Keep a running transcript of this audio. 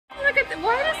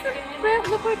Why does the red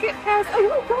look like it has?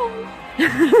 Oh god!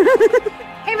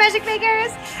 Hey, magic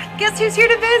makers! Guess who's here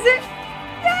to visit?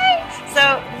 Yay!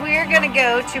 So we're gonna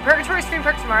go to Purgatory Scream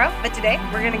Park tomorrow, but today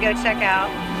we're gonna go check out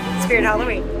Spirit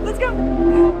Halloween. Let's go!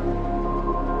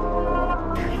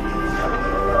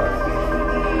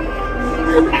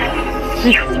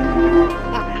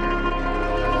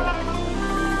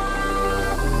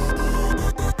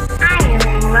 I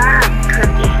love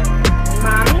cooking.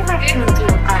 Mommy lets me do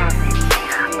all this,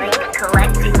 like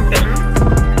collecting things.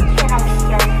 Should I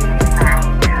show you my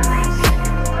collection?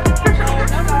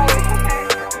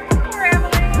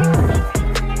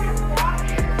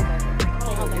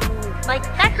 Like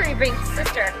Thackeray Brink's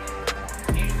sister.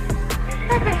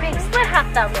 Thackeray Brink's, what half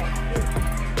that way?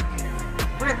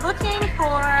 We're looking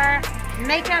for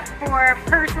makeup for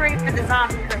Purgatory for the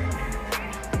zombie person.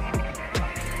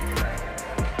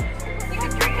 You can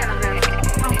drink out of this.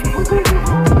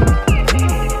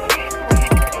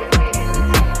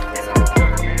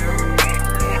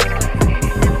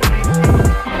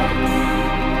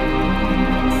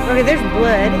 Okay, there's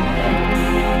blood.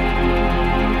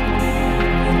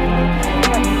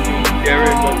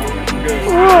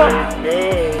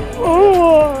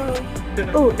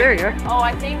 Oh, there you go. Oh,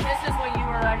 I think this is what you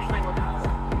were actually looking for.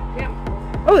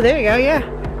 Yeah. Oh, there you go, yeah.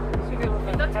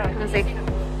 Let's see.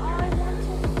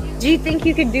 Do you think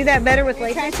you could do that better with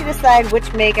latex? I'm trying to decide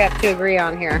which makeup to agree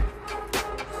on here.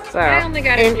 So I only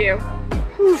got a few.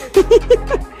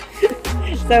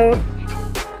 So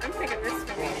I'm taking this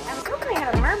for me. I was hoping they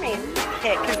had a mermaid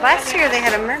kit, because last year they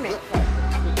had a mermaid kit.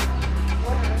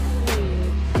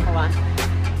 Hold on.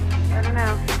 I don't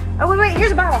know. Oh, wait,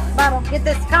 here's a bottle. Bottle. Get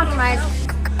this. Compromise.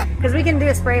 Because we can do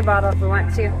a spray bottle if we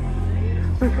want to.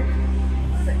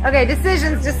 Okay,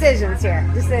 decisions here.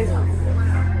 Decisions.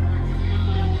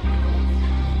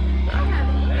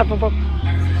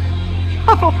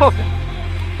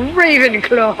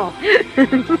 Ravenclaw.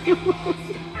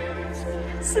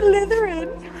 Slytherin.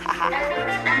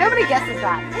 Nobody guesses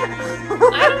that.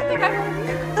 I don't think I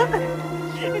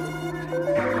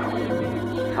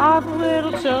All the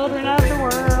little children of the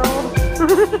world.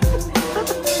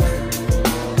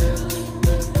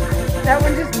 That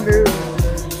one just moved.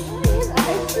 His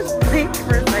eyes just blinked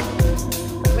for a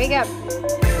second. Wake up.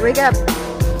 Wake up.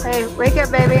 Hey, wake up,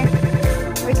 baby.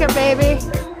 Wake up, baby.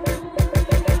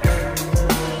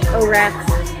 Oh, rats.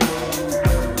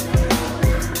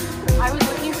 I was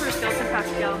looking for a skeleton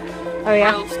pastel. Oh,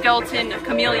 yeah? Or skeleton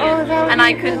chameleon, and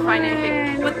I couldn't find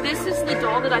anything. But this is the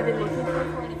doll that I've been looking for.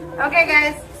 Okay,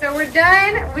 guys, so we're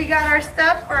done. We got our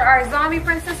stuff for our zombie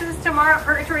princesses tomorrow at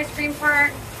Purgatory Scream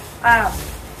Park.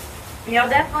 You'll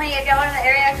definitely, if y'all are in the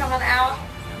area, come on out.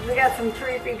 We got some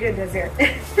creepy goodness here.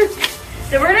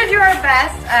 So we're gonna do our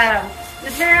best.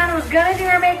 Miss Mariana was gonna do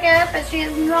her makeup, but she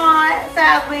is not,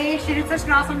 sadly. She did such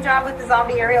an awesome job with the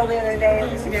zombie Ariel the other day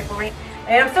that she did for me.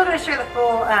 And I'm still gonna share the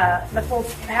full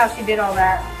how she did all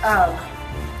that. I'm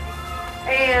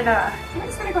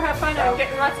just gonna go have fun and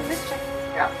get lots of mischief.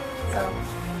 Yeah. So,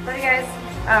 love you guys.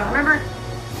 Remember,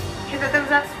 hit the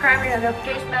thumbs up, subscribe, and the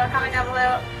notification bell, comment down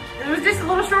below. This was just a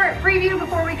little short preview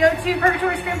before we go to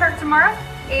Purgatory Scream Park tomorrow,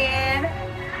 and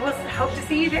we'll hope to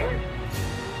see you there.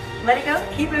 Let it go,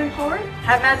 keep moving forward,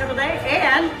 have a magical day,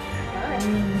 and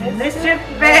mischief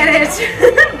vanish.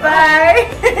 Bye.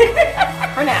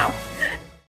 For now.